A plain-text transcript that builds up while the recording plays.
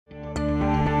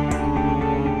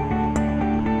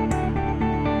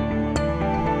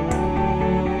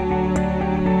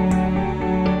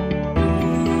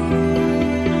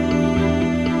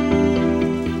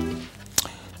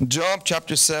Job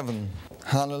chapter 7.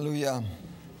 Hallelujah.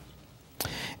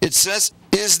 It says,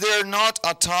 "Is there not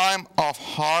a time of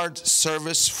hard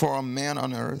service for a man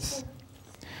on earth?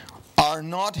 Are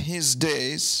not his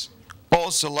days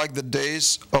also like the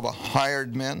days of a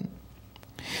hired man?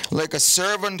 Like a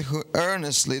servant who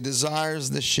earnestly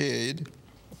desires the shade,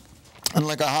 and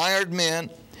like a hired man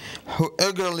who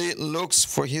eagerly looks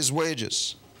for his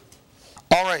wages."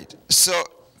 All right, so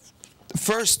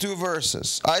first two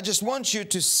verses. I just want you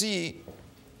to see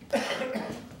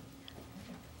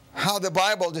how the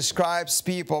Bible describes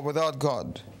people without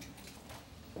God.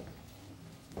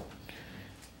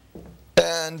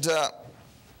 And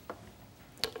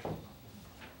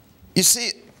you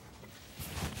see,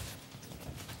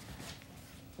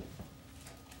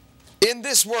 in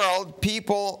this world,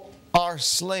 people are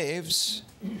slaves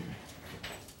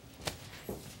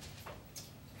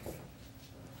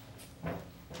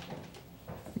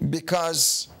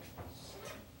because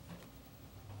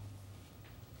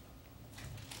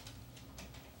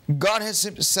God has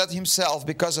said himself,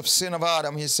 because of sin of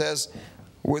Adam, he says,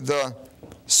 with the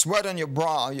sweat on your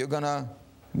brow, you're going to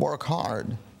work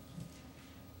hard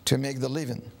to make the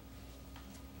living.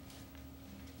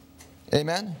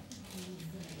 Amen?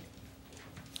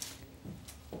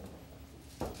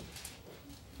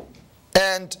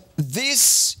 And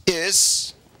this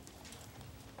is,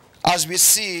 as we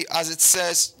see, as it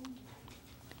says,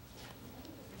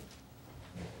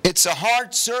 it's a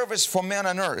hard service for men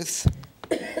on earth.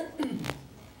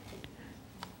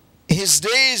 His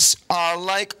days are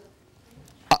like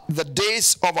the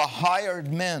days of a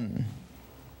hired man,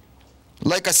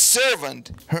 like a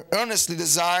servant who earnestly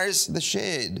desires the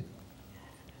shade,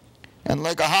 and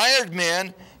like a hired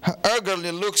man who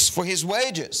eagerly looks for his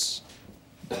wages.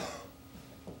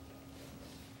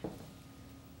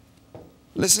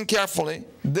 Listen carefully.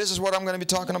 This is what I'm going to be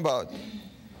talking about.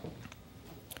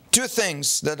 Two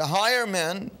things: that a hired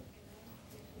man,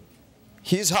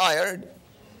 he's hired,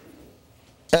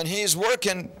 and he's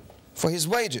working for his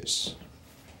wages.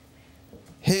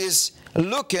 He's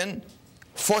looking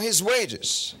for his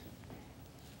wages.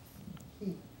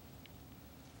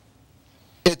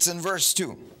 It's in verse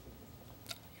 2.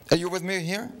 Are you with me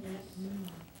here?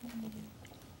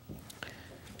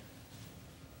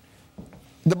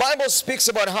 The Bible speaks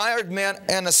about hired men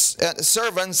and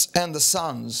servants and the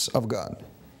sons of God,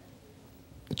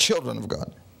 the children of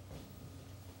God.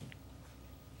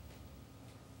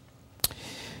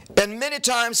 And many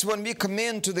times when we come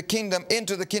into the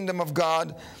kingdom of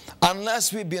God,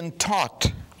 unless we've been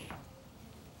taught,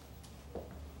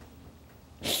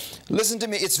 listen to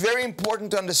me, it's very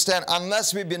important to understand,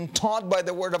 unless we've been taught by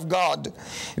the Word of God,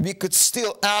 we could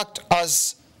still act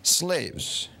as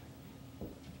slaves.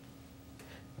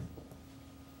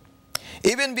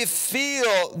 Even we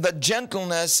feel the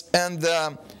gentleness and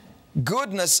the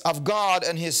goodness of God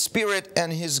and His Spirit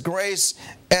and His grace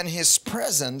and His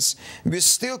presence, we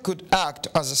still could act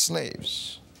as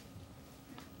slaves.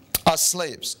 As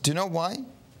slaves. Do you know why?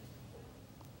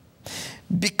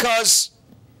 Because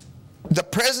the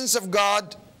presence of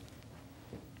God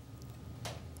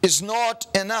is not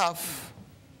enough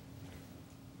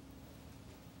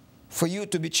for you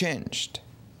to be changed.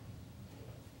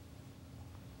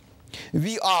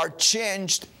 We are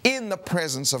changed in the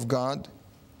presence of God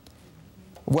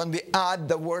when we add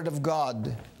the Word of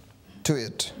God to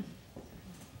it.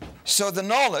 So the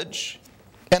knowledge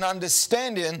and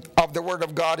understanding of the Word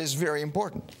of God is very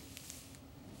important.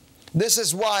 This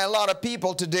is why a lot of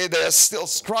people today, they are still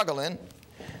struggling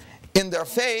in their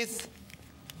faith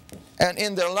and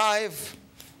in their life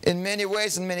in many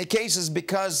ways, in many cases,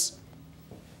 because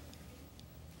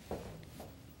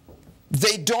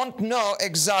they don't know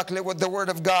exactly what the Word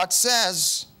of God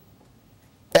says.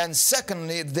 And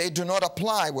secondly, they do not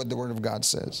apply what the Word of God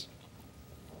says.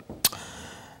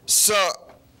 So,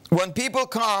 when people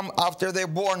come after they're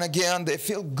born again, they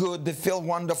feel good, they feel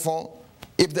wonderful.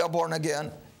 If they're born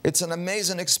again, it's an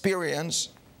amazing experience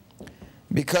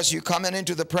because you're coming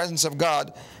into the presence of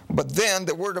God. But then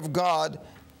the Word of God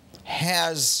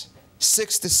has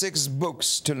 66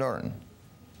 books to learn.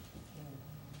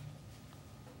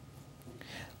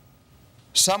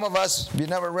 Some of us, we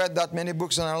never read that many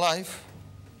books in our life.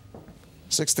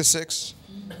 66.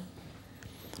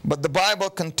 But the Bible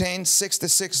contains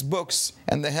 66 books,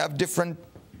 and they have different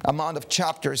amount of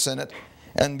chapters in it.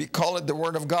 And we call it the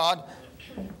Word of God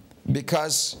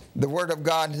because the Word of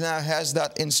God now has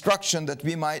that instruction that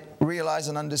we might realize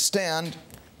and understand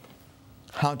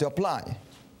how to apply.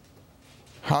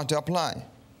 How to apply.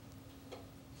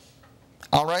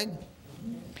 All right?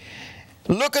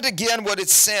 Look at again what it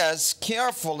says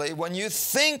carefully. When you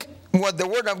think what the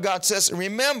Word of God says,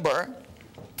 remember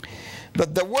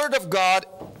that the Word of God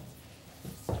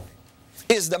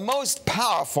is the most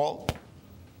powerful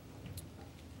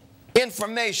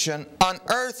information on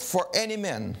earth for any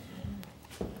man.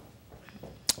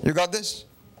 You got this?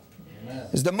 Amen.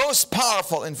 It's the most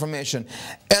powerful information.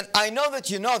 And I know that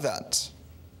you know that.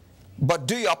 But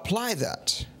do you apply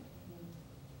that?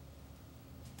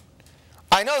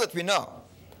 I know that we know.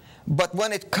 But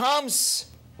when it comes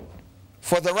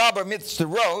for the rubber meets the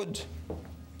road,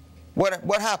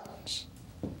 what happens?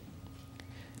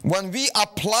 When we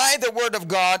apply the Word of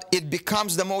God, it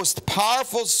becomes the most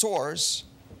powerful source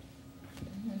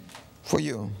for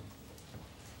you.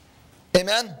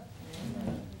 Amen?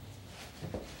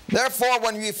 Therefore,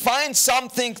 when we find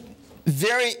something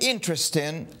very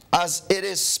interesting, as it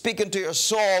is speaking to your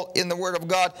soul in the Word of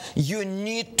God, you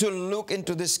need to look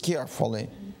into this carefully.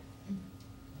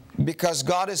 Because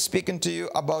God is speaking to you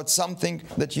about something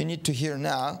that you need to hear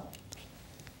now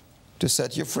to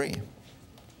set you free.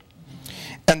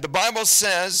 And the Bible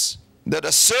says that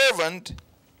a servant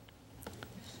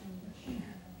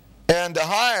and a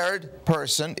hired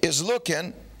person is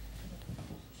looking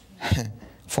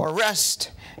for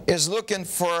rest, is looking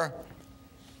for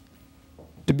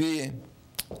to be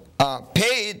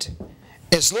paid,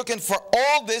 is looking for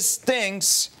all these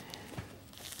things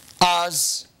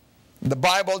as the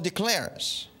Bible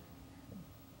declares.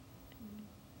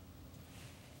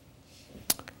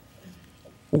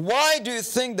 Why do you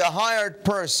think the hired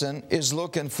person is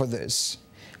looking for this?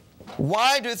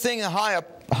 Why do you think a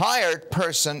hired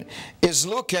person is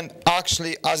looking,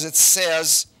 actually, as it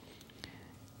says,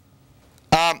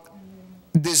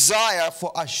 desire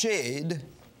for a shade,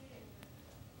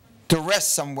 to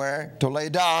rest somewhere, to lay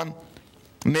down,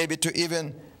 maybe to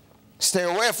even stay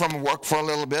away from work for a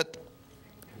little bit,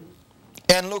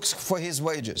 and looks for his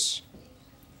wages?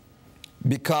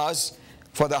 Because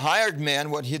for the hired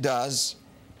man, what he does,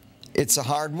 it's a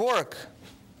hard work.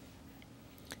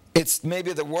 It's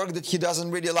maybe the work that he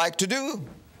doesn't really like to do.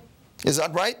 Is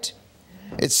that right?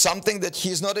 It's something that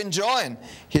he's not enjoying.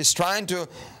 He's trying to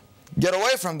get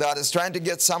away from that. He's trying to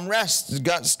get some rest.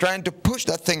 He's trying to push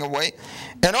that thing away.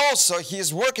 And also,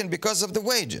 he's working because of the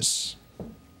wages.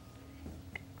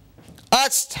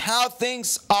 That's how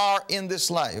things are in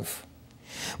this life.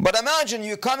 But imagine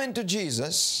you come into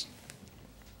Jesus,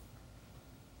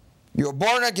 you're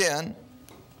born again,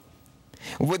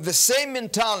 with the same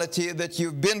mentality that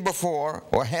you've been before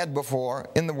or had before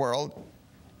in the world.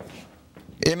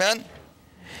 Amen?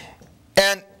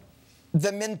 And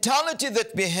the mentality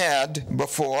that we had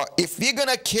before, if we're going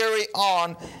to carry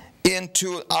on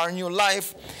into our new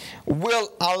life,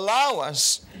 will allow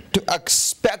us to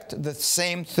expect the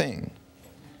same thing.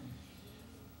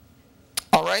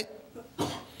 All right?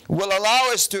 Will allow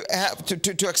us to have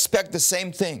to expect the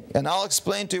same thing. And I'll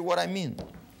explain to you what I mean.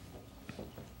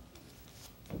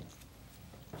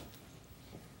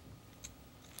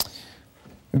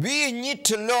 We need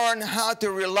to learn how to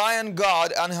rely on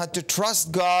God and how to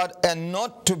trust God and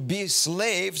not to be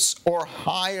slaves or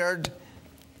hired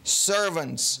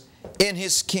servants in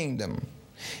His kingdom.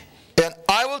 And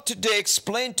I will today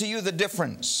explain to you the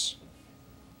difference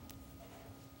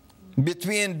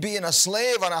between being a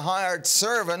slave and a hired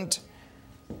servant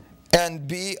and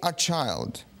be a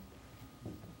child.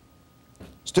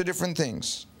 It's two different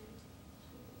things.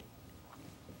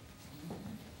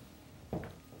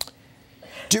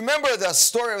 Do you remember the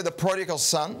story of the prodigal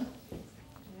son?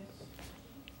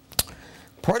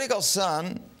 Prodigal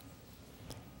son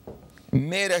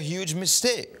made a huge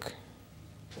mistake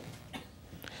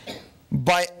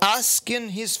by asking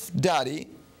his daddy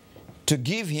to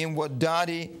give him what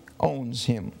daddy owns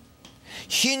him.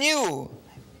 He knew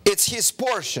it's his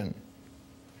portion.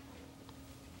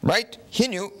 Right? He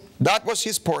knew that was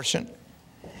his portion.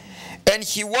 And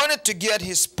he wanted to get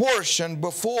his portion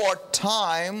before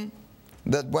time,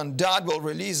 that when dad will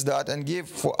release that and give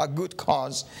for a good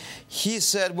cause. He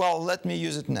said, well, let me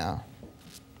use it now.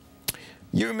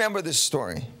 You remember this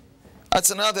story.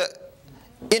 That's another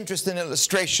interesting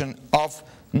illustration of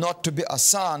not to be a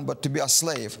son, but to be a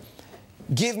slave.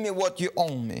 Give me what you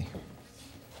own me.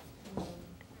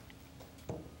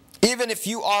 Even if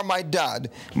you are my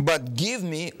dad, but give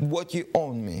me what you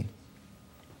own me.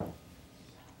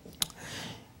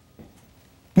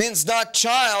 Means that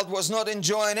child was not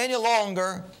enjoying any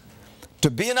longer to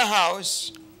be in a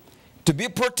house, to be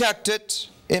protected,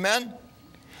 amen,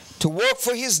 to work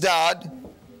for his dad,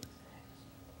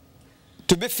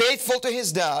 to be faithful to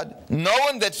his dad,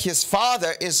 knowing that his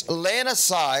father is laying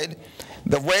aside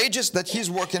the wages that he's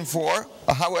working for,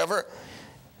 however,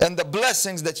 and the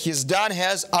blessings that his dad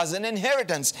has as an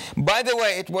inheritance. By the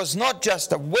way, it was not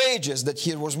just the wages that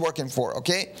he was working for,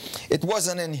 okay? It was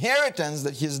an inheritance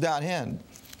that his dad had.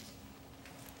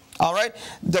 All right?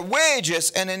 The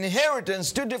wages and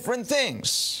inheritance, two different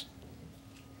things.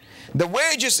 The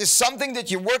wages is something that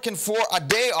you're working for a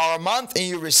day or a month and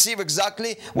you receive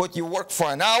exactly what you work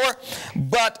for an hour.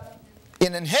 But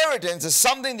an inheritance is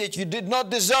something that you did not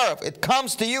deserve. It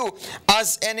comes to you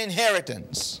as an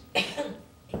inheritance.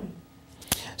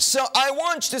 So I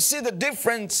want you to see the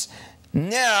difference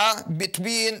now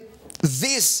between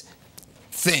these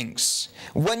things.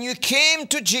 When you came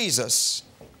to Jesus,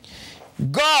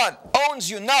 God owns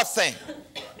you nothing.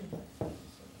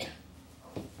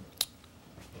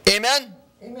 Amen?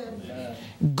 Amen.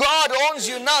 God owns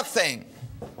you nothing,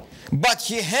 but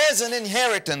He has an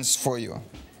inheritance for you.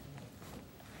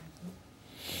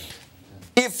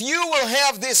 If you will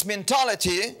have this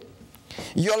mentality,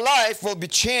 your life will be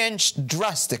changed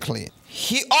drastically.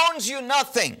 He owns you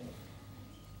nothing.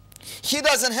 He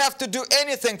doesn't have to do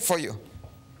anything for you.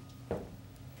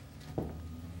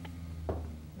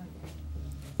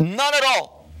 Not at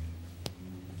all.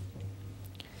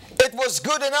 It was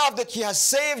good enough that He has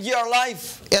saved your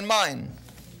life and mine.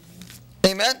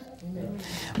 Amen? Amen.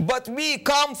 But we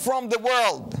come from the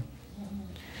world.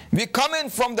 We come in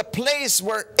from the place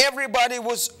where everybody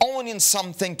was owning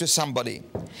something to somebody.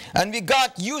 And we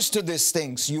got used to these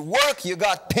things. You work, you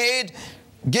got paid,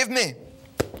 give me.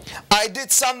 I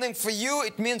did something for you,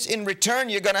 it means in return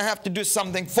you're going to have to do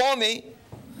something for me.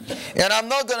 And I'm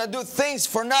not going to do things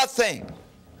for nothing.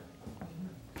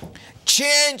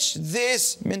 Change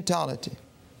this mentality.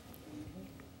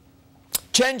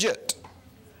 Change it.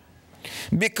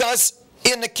 Because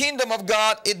in the kingdom of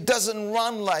God, it doesn't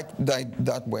run like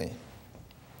that way.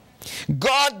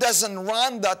 God doesn't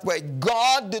run that way.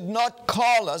 God did not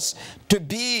call us to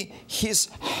be His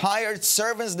hired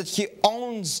servants, that He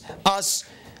owns us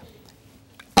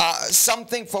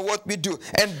something for what we do.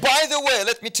 And by the way,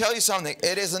 let me tell you something.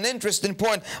 It is an interesting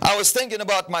point. I was thinking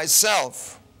about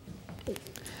myself.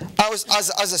 I was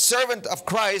as a servant of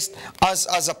Christ, as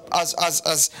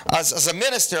a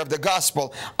minister of the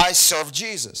gospel, I serve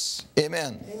Jesus.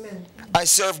 Amen. Amen. I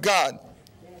serve God.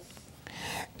 Yes.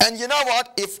 And you know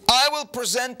what? If I will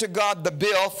present to God the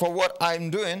bill for what I'm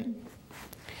doing,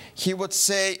 He would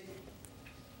say,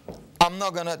 I'm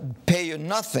not going to pay you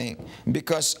nothing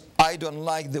because I don't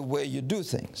like the way you do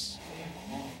things.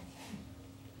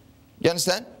 You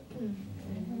understand?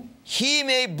 He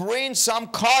may bring some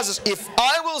causes. If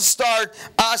I will start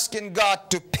asking God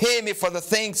to pay me for the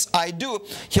things I do,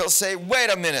 He'll say, wait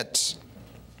a minute.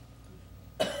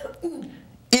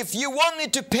 If you want me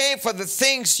to pay for the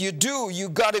things you do, you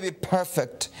got to be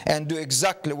perfect and do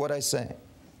exactly what I say.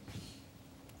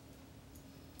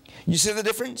 You see the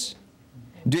difference?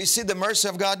 Do you see the mercy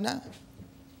of God now?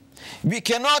 We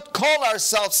cannot call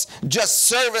ourselves just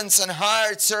servants and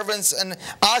hired servants and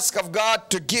ask of God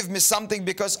to give me something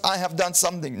because I have done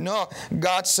something. No,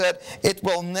 God said, it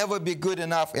will never be good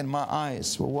enough in my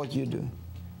eyes for what you do.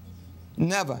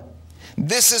 Never.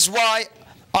 This is why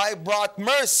I brought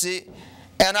mercy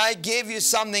and I gave you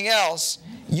something else.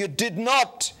 You did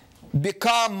not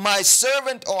become my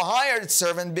servant or hired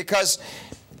servant, because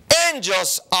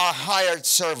angels are hired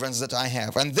servants that I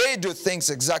have, and they do things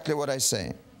exactly what I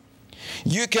say.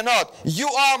 You cannot. You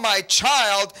are my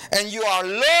child and you are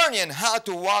learning how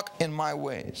to walk in my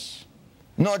ways.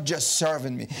 Not just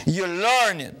serving me. You're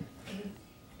learning.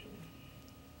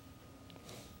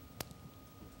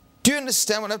 Do you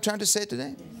understand what I'm trying to say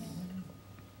today?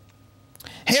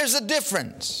 Here's the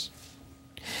difference.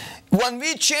 When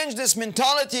we change this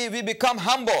mentality, we become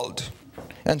humbled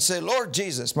and say, Lord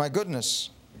Jesus, my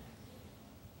goodness.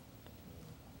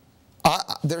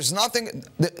 There's nothing,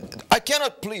 I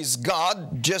cannot please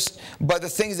God just by the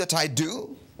things that I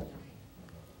do,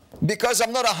 because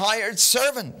I'm not a hired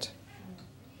servant.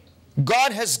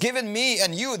 God has given me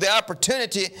and you the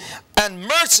opportunity, and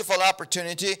merciful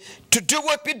opportunity, to do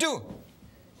what we do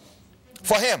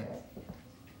for Him.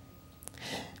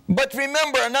 But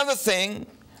remember another thing,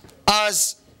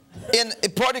 as in a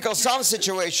prodigal son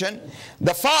situation,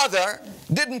 the father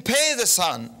didn't pay the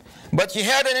son, but he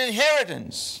had an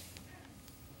inheritance.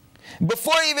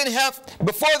 Before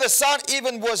the son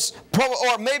even was,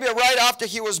 or maybe right after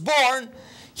he was born,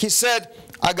 he said,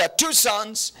 I got 2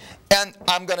 sons, and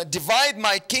I'm going to divide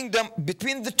my kingdom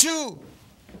between the 2.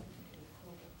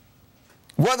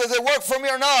 Whether they work for me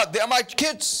or not, they're my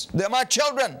kids, they're my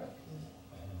children.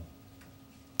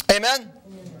 Amen?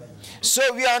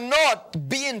 So we are not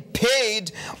being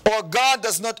paid, or God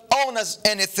does not own us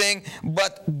anything,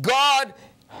 but God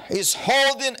is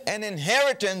holding an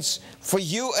inheritance for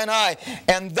you and I.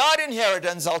 And that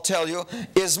inheritance, I'll tell you,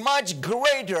 is much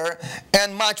greater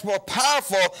and much more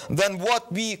powerful than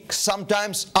what we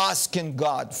sometimes ask in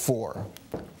God for,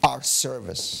 our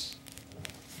service.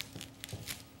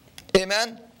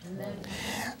 Amen? Amen.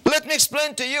 Let me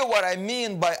explain to you what I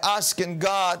mean by asking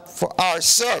God for our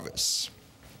service.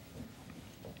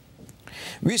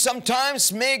 We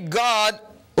sometimes make God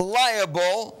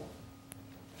liable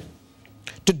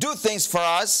to do things for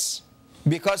us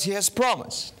because He has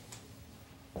promised.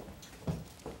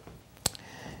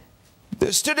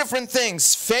 There's two different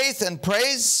things: faith and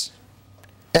praise,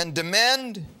 and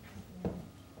demand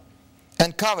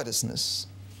and covetousness.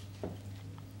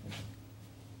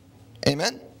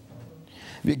 Amen?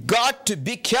 We got to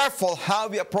be careful how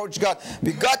we approach God.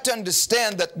 We got to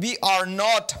understand that we are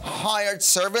not hired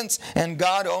servants and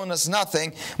God owes us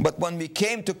nothing. But when we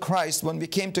came to Christ, when we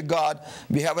came to God,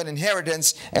 we have an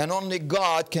inheritance, and only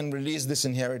God can release this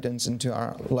inheritance into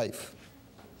our life.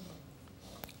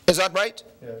 Is that right?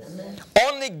 Yes.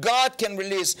 Only God can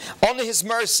release, only His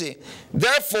mercy.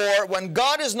 Therefore, when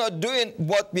God is not doing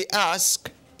what we ask,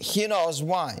 He knows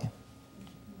why.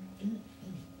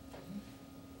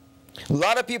 A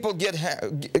lot of people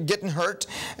getting hurt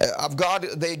of God.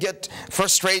 They get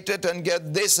frustrated and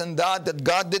get this and that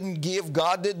God didn't give,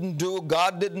 God didn't do,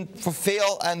 God didn't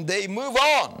fulfill, and they move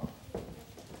on.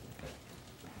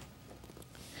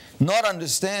 Not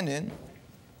understanding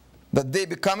that they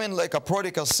becoming like a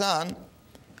prodigal son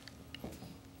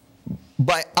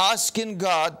by asking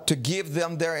God to give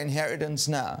them their inheritance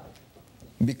now,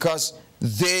 because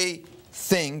they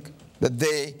think that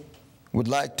they would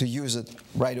like to use it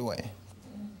right away.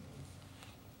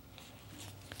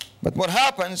 But what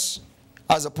happens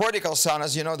as a prodigal son,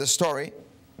 as you know the story,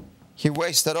 he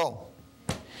wasted all.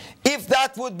 If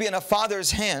that would be in a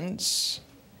father's hands,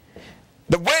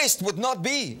 the waste would not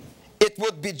be. It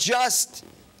would be just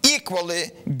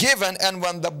equally given, and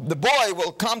when the boy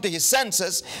will come to his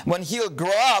senses, when he'll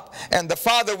grow up, and the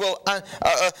father will...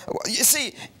 you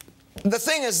see, the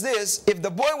thing is this: if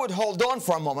the boy would hold on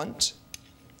for a moment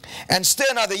and stay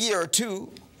another year or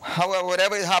two, however,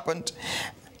 whatever it happened,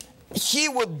 he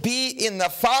would be in the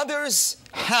father's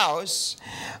house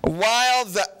while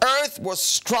the earth was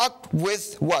struck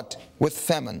with what? With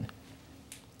famine.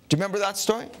 Do you remember that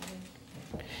story?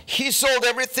 He sold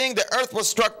everything, the earth was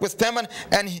struck with famine,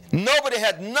 and nobody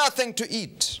had nothing to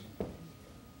eat.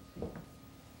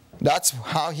 That's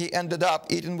how he ended up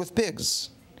eating with pigs.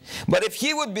 But if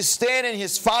he would be staying in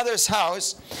his father's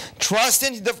house,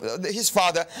 trusting his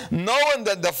father, knowing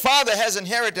that the father has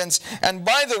inheritance, and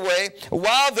by the way,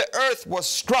 while the earth was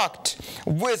struck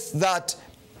with that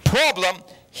problem,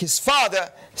 his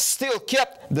father still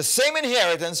kept the same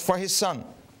inheritance for his son.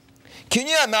 Can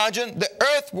you imagine? The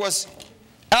earth was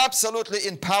absolutely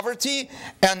in poverty,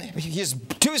 and his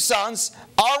two sons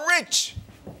are rich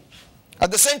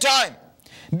at the same time,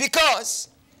 because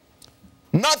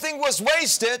nothing was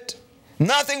wasted,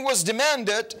 nothing was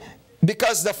demanded,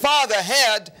 because the father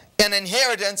had an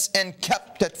inheritance and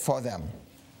kept it for them.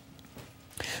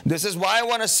 This is why I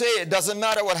want to say it doesn't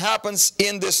matter what happens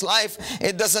in this life.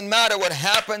 It doesn't matter what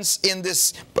happens in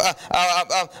this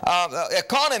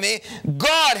economy.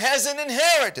 God has an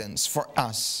inheritance for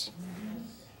us.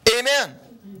 Amen.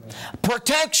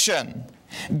 Protection.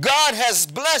 God has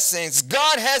blessings.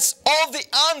 God has all the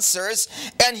answers,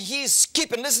 and He's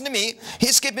keeping, listen to me,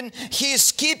 He's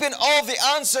keeping all the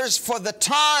answers for the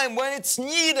time when it's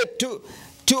needed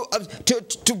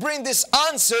to bring these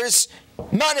answers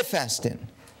manifesting.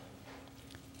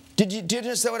 Did you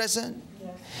understand what I said?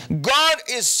 Yes. God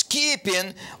is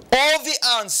keeping all the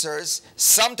answers,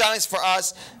 sometimes for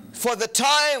us, for the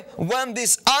time when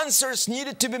these answers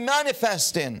needed to be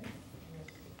manifesting.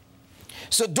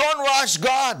 So don't rush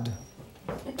God.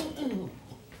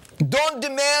 Don't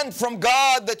demand from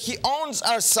God that He owns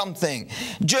us something.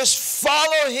 Just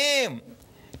follow Him.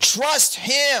 Trust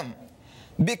Him.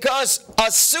 Because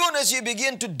as soon as you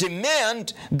begin to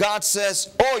demand, God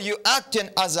says, oh, you're acting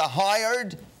as a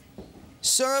hired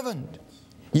servant.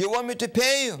 You want me to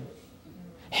pay you?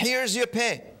 Here's your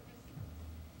pay.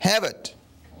 Have it.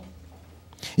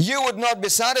 You would not be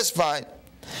satisfied.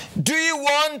 Do you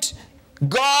want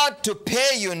God to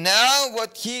pay you now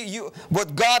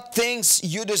what God thinks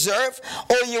you deserve,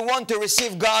 or you want to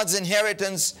receive God's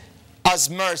inheritance as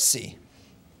mercy?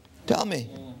 Tell me.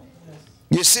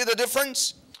 You see the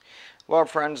difference? Well,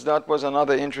 friends, that was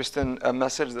another interesting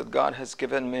message that God has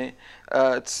given me.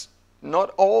 It's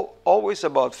not always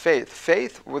about faith.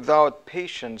 Faith without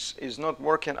patience is not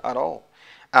working at all.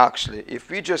 Actually, if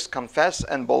we just confess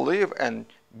and believe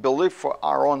for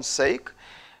our own sake,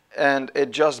 and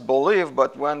it just believe,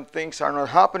 but when things are not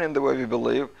happening the way we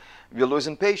believe, we lose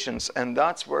in patience, and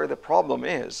that's where the problem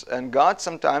is. And God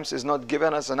sometimes is not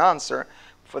giving us an answer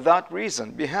for that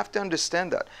reason. We have to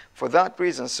understand that for that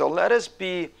reason. So let us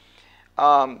be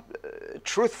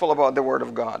truthful about the Word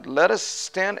of God. Let us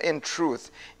stand in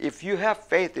truth. If you have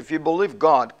faith, if you believe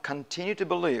God, continue to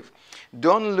believe.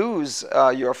 Don't lose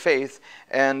your faith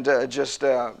and just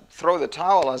throw the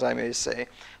towel, as I may say.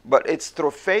 But it's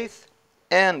through faith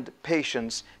and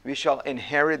patience we shall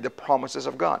inherit the promises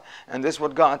of God. And this is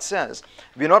what God says.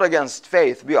 We're not against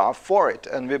faith, we are for it,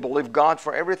 and we believe God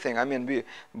for everything. I mean,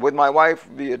 with my wife,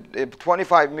 we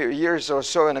 25 years or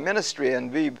so in a ministry, and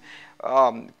we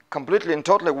completely and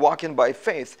totally walking by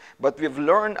faith. But we've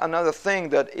learned another thing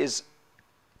that is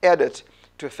added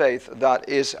to faith, that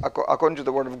is, according to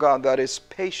the Word of God, that is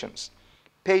patience.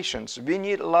 Patience. We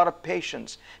need a lot of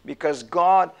patience, because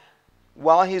God,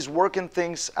 while He's working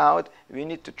things out, we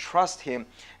need to trust Him.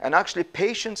 And actually,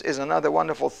 patience is another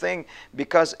wonderful thing,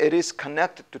 because it is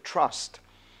connected to trust.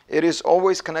 It is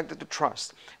always connected to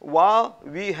trust. While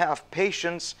we have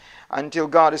patience until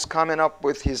God is coming up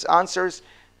with His answers,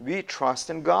 we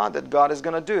trust in God that God is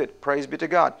going to do it. Praise be to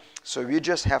God. So we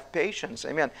just have patience.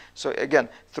 Amen. So again,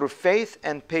 through faith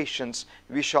and patience,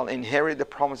 we shall inherit the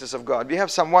promises of God. We have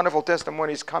some wonderful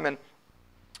testimonies coming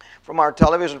from our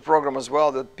television program as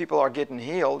well, that people are getting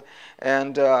healed.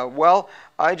 And well,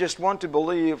 I just want to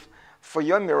believe for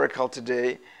your miracle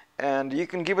today. And you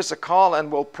can give us a call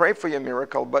and we'll pray for your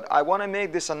miracle. But I want to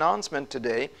make this announcement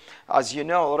today, as you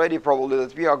know already probably,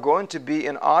 that we are going to be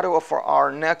in Ottawa for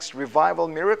our next Revival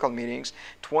Miracle Meetings,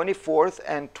 24th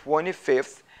and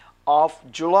 25th of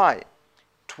July.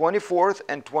 24th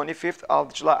and 25th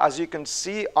of July. As you can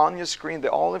see on your screen,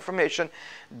 all information.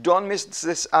 Don't miss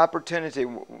this opportunity.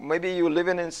 Maybe you're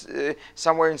living in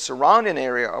somewhere in surrounding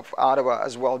area of Ottawa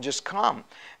as well. Just come.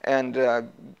 And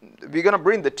we're going to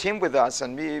bring the team with us.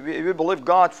 And we believe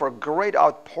God for a great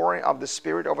outpouring of the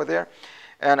Spirit over there.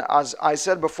 And as I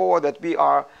said before, that we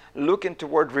are looking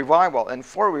toward revival and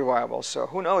for revival. So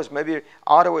who knows, maybe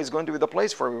Ottawa is going to be the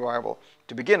place for revival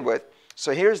to begin with.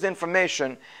 So here's the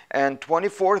information, and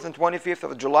 24th and 25th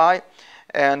of July,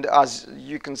 and as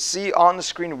you can see on the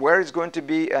screen where it's going to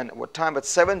be and what time, at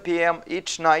 7 p.m.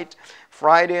 each night,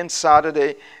 Friday and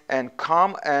Saturday, and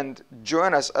come and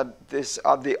join us at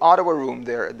the Ottawa room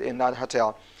there in that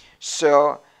hotel.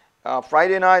 So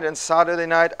Friday night and Saturday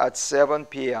night at 7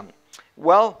 p.m.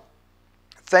 Well,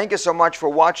 thank you so much for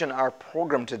watching our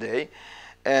program today,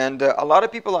 and a lot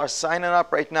of people are signing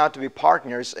up right now to be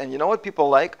partners, and you know what people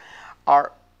like?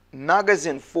 Our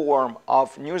magazine form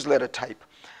of newsletter type,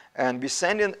 and we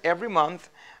send in every month.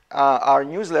 Our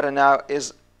newsletter now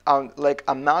is like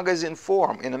a magazine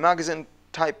form, in a magazine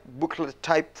type, booklet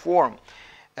type form,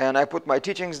 and I put my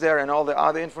teachings there and all the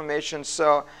other information.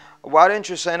 So why don't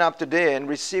you sign up today and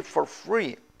receive for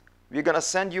free? We're gonna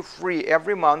send you free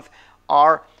every month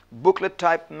our booklet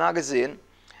type magazine,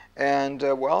 and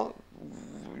well,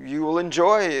 you will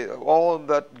enjoy all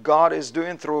that God is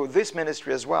doing through this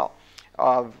ministry as well.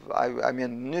 I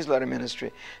mean newsletter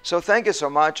ministry. So thank you so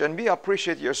much, and we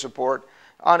appreciate your support.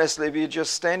 Honestly, we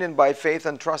just standing by faith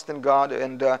and trust in God,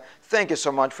 and thank you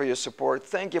so much for your support.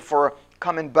 Thank you for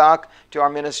coming back to our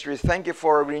ministry. Thank you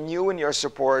for renewing your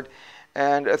support,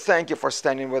 and thank you for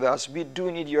standing with us. We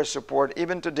do need your support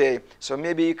even today, so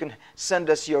maybe you can send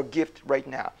us your gift right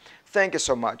now. Thank you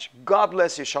so much. God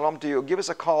bless you. Shalom to you. Give us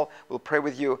a call. We'll pray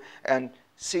with you, and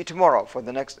see you tomorrow for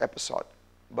the next episode.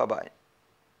 Bye-bye.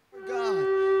 God,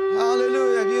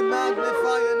 hallelujah, we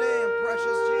magnify your name,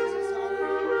 precious Jesus,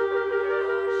 hallelujah.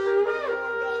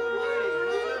 God Almighty,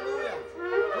 hallelujah.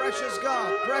 Precious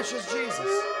God, precious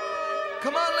Jesus.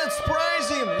 Come on, let's praise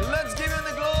Him, let's give Him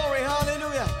the glory,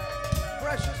 hallelujah.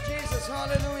 Precious Jesus,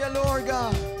 hallelujah, Lord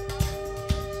God.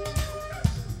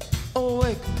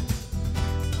 Awake,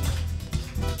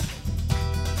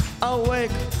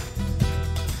 awake,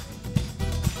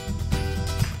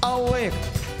 awake.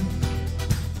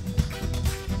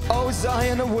 Oh,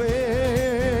 Zion, awake.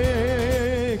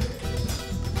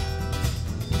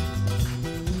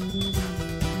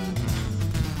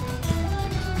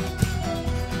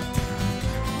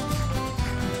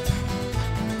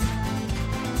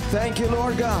 Thank you,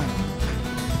 Lord God.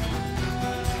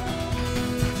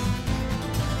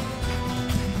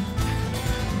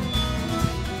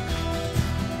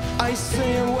 I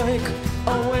say awake,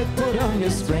 awake, put on your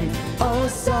strength, oh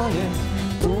Zion.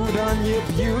 Put on your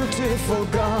beautiful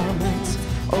garments,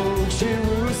 O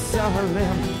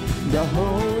Jerusalem, the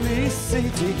holy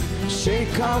city.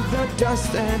 Shake off the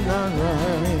dust and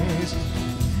arise.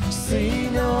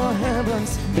 Sing, O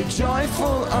heavens, be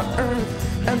joyful, O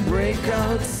earth. and break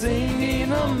out singing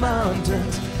the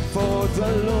mountains. For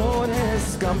the Lord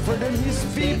has comforted his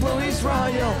people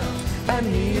Israel, and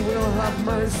he will have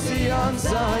mercy on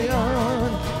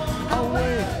Zion.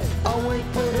 Awake, awake,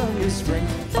 put on your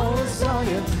strength, O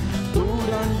Zion.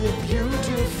 Put on your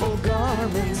beautiful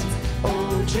garments,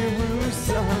 O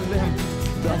Jerusalem,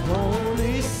 the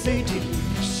holy city.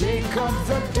 Shake off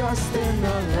the dust and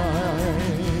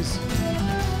arise.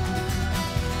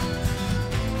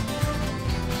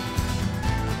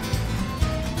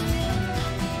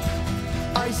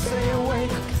 I say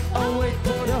awake, awake,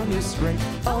 put on your strength,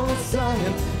 O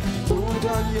Zion. Put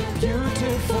on your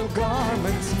beautiful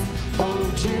garments,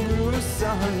 O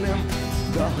Jerusalem,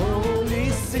 the holy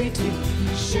city.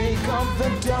 Shake off the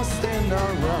dust and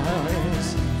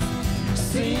arise.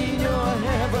 Sing your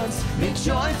heavens, be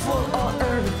joyful, O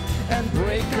earth, and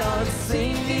break out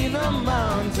singing the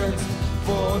mountains.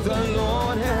 For the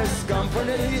Lord has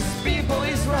comforted his people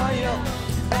Israel,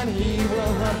 and he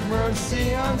will have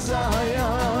mercy on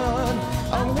Zion.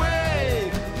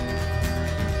 Awake!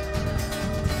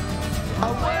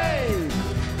 Awake!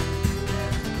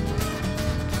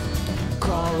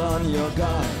 Call on your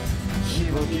God, he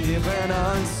will give an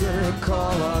answer.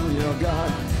 Call on your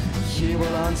God, he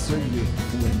will answer you.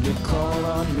 When you call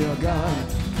on your God,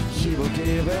 he will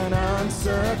give an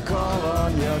answer. Call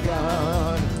on your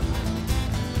God.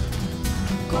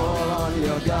 Call on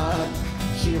your God,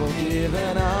 he will give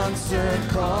an answer.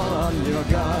 Call on your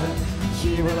God,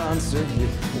 he will answer you.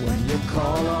 When you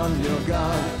call on your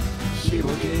God, he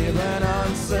will give an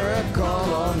answer.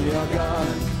 Call on your God.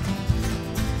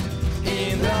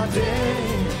 In that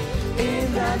day,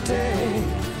 in that day,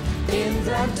 in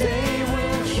that day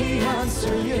will he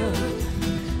answer you.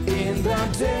 In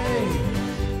that day,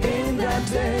 in that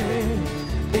day,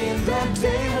 in that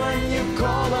day when you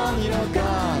call on your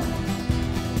God.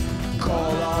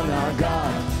 Call on our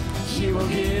God, he will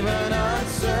give an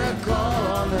answer. Call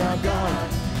on our God,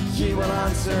 he will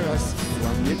answer us.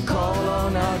 When you call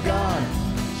on our God,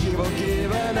 he will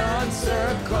give an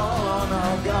answer. Call on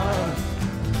our God.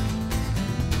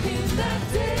 In that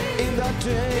day, in that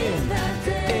day, in that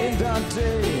day, in that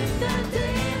day, in that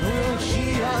day, will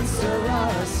he answer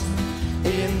us?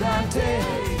 In that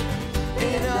day,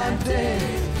 in that day,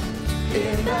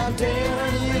 in that day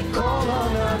when you call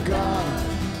on our God.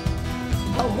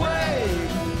 Away!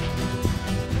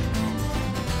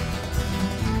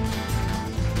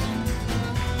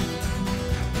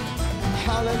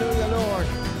 Hallelujah, Lord.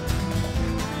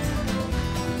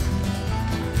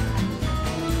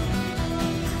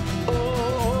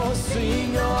 Oh,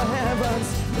 sing your heavens,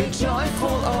 be joyful,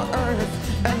 O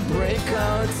earth, and break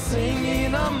out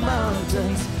singing the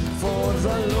mountains. For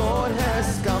the Lord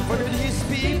has comforted his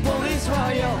people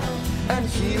Israel, and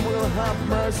he will have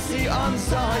mercy on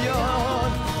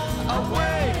Zion.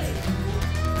 Awake!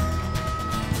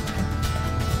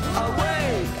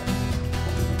 Awake!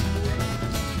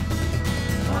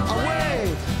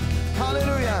 Awake!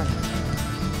 Hallelujah!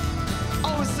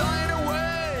 Oh, Zion,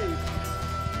 awake!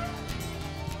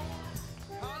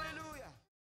 Hallelujah!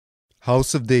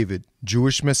 House of David,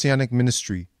 Jewish Messianic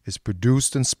Ministry is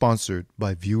produced and sponsored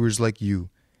by viewers like you.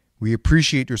 We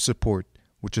appreciate your support,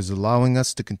 which is allowing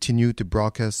us to continue to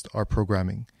broadcast our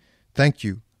programming. Thank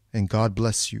you, and God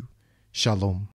bless you. Shalom.